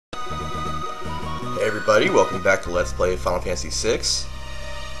everybody, welcome back to Let's Play Final Fantasy VI.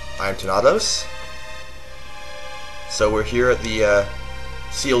 I'm Tanados. So we're here at the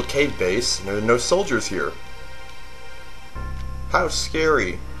sealed cave base, and there are no soldiers here. How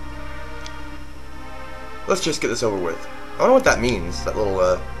scary. Let's just get this over with. I wonder what that means, that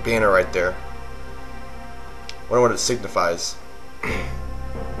little banner right there. I wonder what it signifies.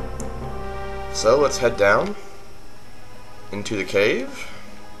 So let's head down into the cave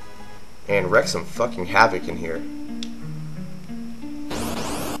and wreak some fucking havoc in here.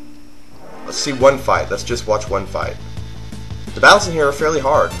 Let's see one fight. Let's just watch one fight. The battles in here are fairly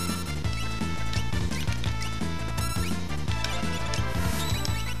hard.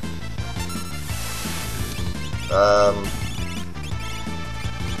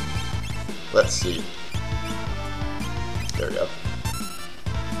 Let's see. There we go.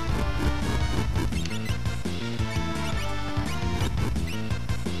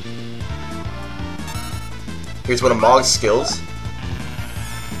 Here's one of Mog's skills.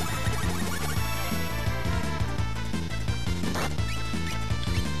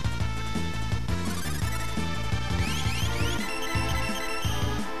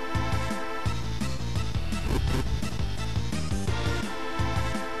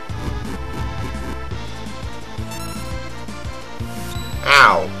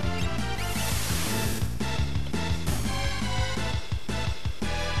 Ow!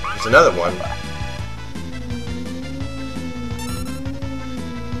 There's another one.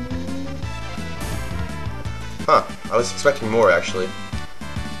 Huh, I was expecting more actually.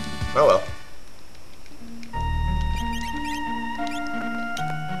 Oh well.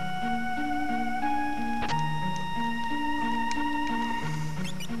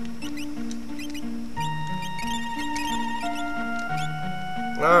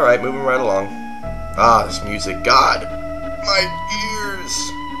 Alright, moving right along. Ah, this music. God! My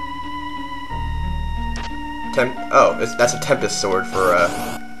ears! That's a Tempest sword for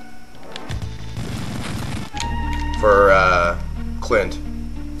Clint.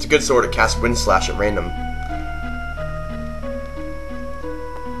 It's a good sword to cast Wind Slash at random.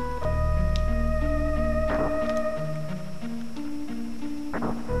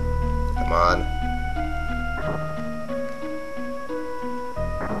 Come on.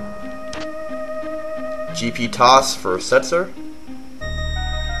 GP Toss for Setzer.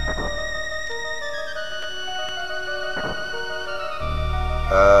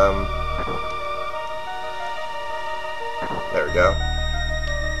 There we go.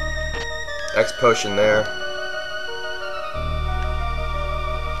 X potion there.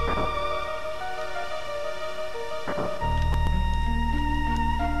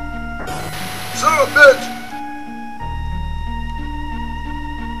 Son of a bitch!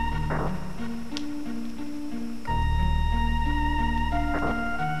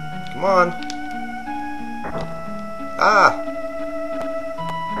 Come on. Ah!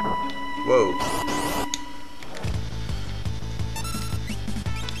 Whoa.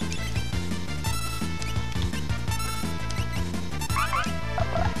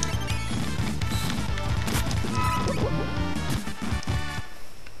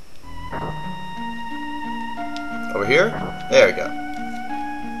 Over here? There we go.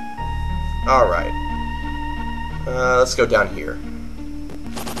 Alright. Let's go down here.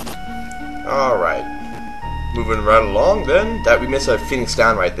 Alright. Moving right along then. That we missed a Phoenix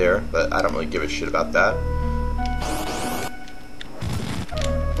Down right there, but I don't really give a shit about that.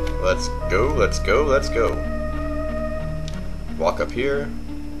 Let's go, let's go, let's go. Walk up here.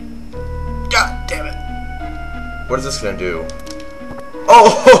 God damn it! What is this gonna do?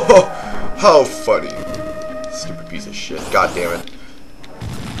 Oh! How funny. Stupid piece of shit. God damn it.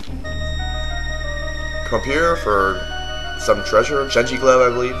 Come up here for some treasure. Genji Glove,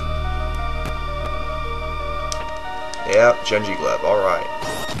 I believe. Yeah, Genji Glove. Alright.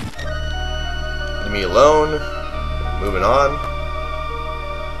 Leave me alone. Moving on.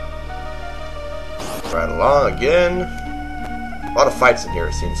 Right along again. A lot of fights in here,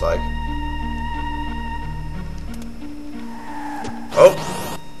 it seems like. Oh!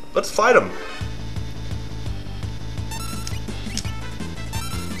 Let's fight him!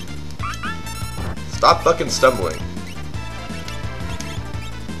 Stop fucking stumbling.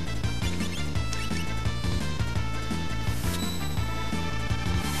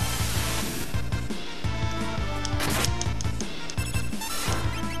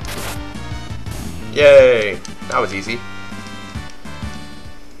 Yay! That was easy.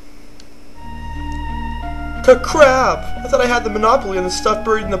 Crap! I thought I had the monopoly on the stuff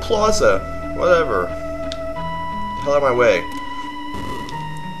buried in the plaza. Whatever. Get the hell out of my way.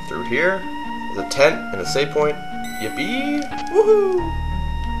 Through here. There's a tent and a save point. Yippee! Woohoo!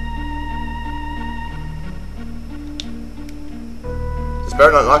 This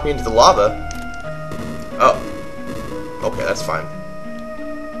better not knock me into the lava. Oh. Okay, that's fine.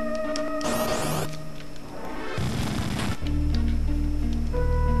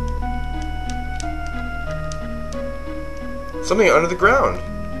 Something under the ground.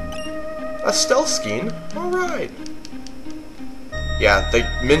 A stealth skin? Alright. Yeah, the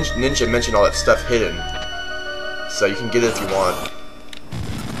ninja mentioned all that stuff hidden. So you can get it if you want.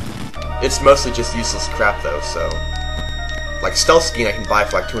 It's mostly just useless crap though, so... Like stealth skin I can buy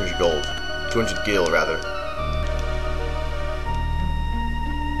for like 200 gold. 200 gil rather.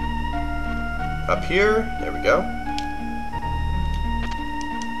 Up here, there we go.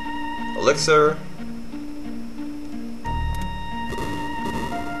 Elixir.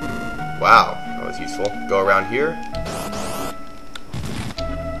 Wow, that was useful. Go around here.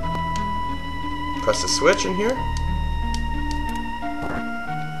 Press the switch in here.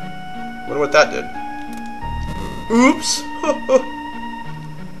 Wonder what that did. Oops!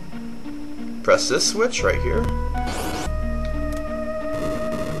 Press this switch right here.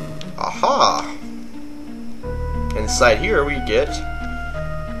 Aha! Inside here we get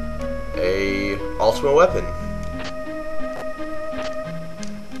a ultimate weapon,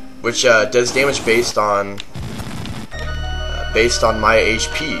 which does damage based on my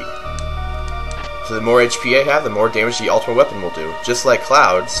HP. So the more HP I have, the more damage the ultimate weapon will do. Just like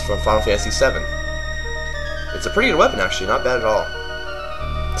Clouds from Final Fantasy VII. It's a pretty good weapon actually, not bad at all.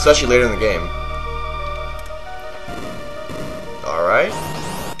 Especially later in the game. Alright.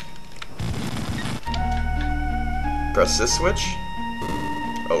 Press this switch.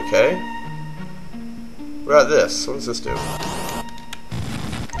 Okay. What about this? What does this do?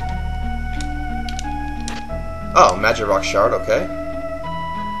 Oh, Magic Rock Shard, okay.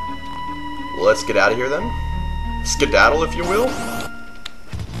 Well, let's get out of here then. Skedaddle, if you will.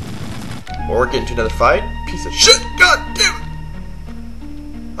 Or get into another fight. Piece of shit! God damn it!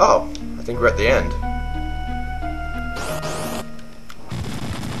 Oh, I think we're at the end.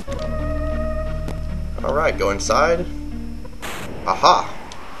 Alright, go inside. Aha!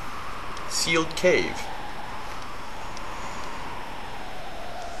 Sealed cave.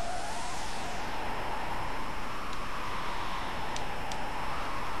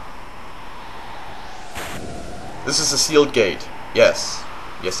 This is a sealed gate. Yes.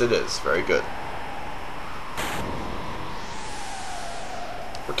 Yes it is. Very good.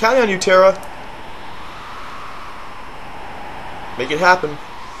 We're counting on you, Terra. Make it happen.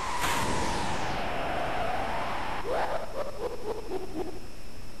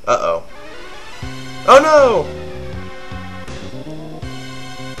 Uh-oh. Oh no!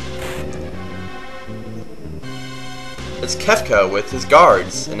 It's Cefca with his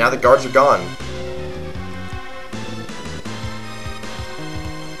guards, and now the guards are gone.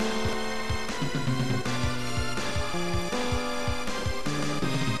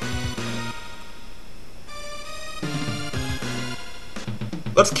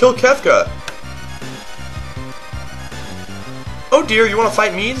 Let's kill Cefca! Oh dear, you want to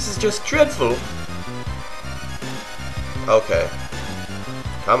fight me? This is just dreadful. Okay.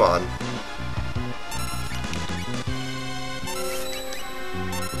 Come on.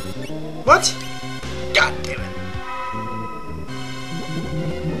 What? God damn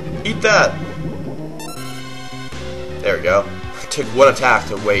it. Eat that. There we go. Took one attack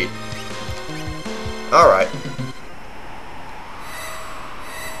to wait. Alright.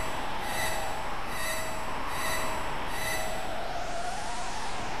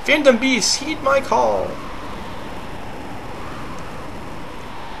 Phantom Beasts, heed my call!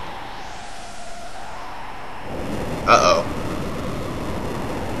 Uh-oh.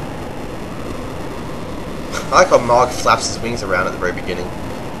 I like how Mog flaps his wings around at the very beginning.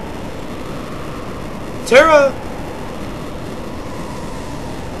 Terra!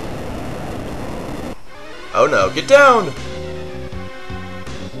 Oh no, get down!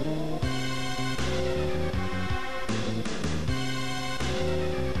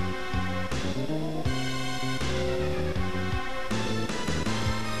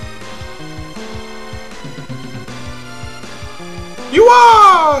 You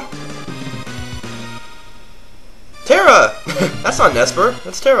are! Terra! That's not an Esper,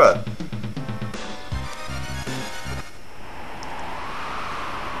 that's Terra.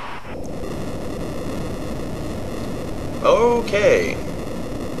 Okay.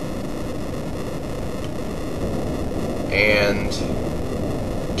 And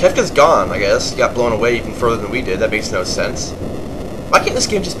Kefka's gone, I guess. He got blown away even further than we did. That makes no sense. Why can't this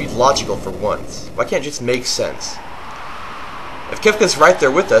game just be logical for once? Why can't it just make sense? If Kefka's right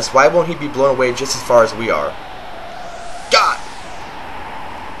there with us, why won't he be blown away just as far as we are? God!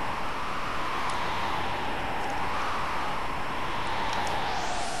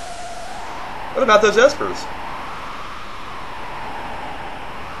 What about those Espers?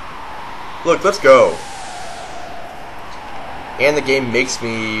 Look, let's go. And the game makes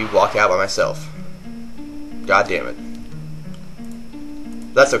me walk out by myself. God damn it.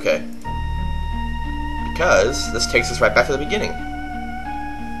 That's okay. Because this takes us right back to the beginning.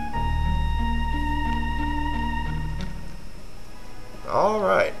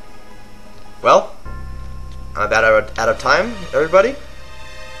 Alright. Well, I'm about out of time, everybody.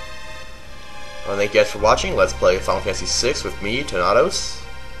 I want to thank you guys for watching. Let's play Final Fantasy VI with me, Tonatos.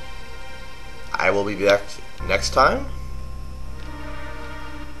 I will be back next time.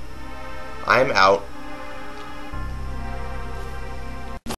 I'm out.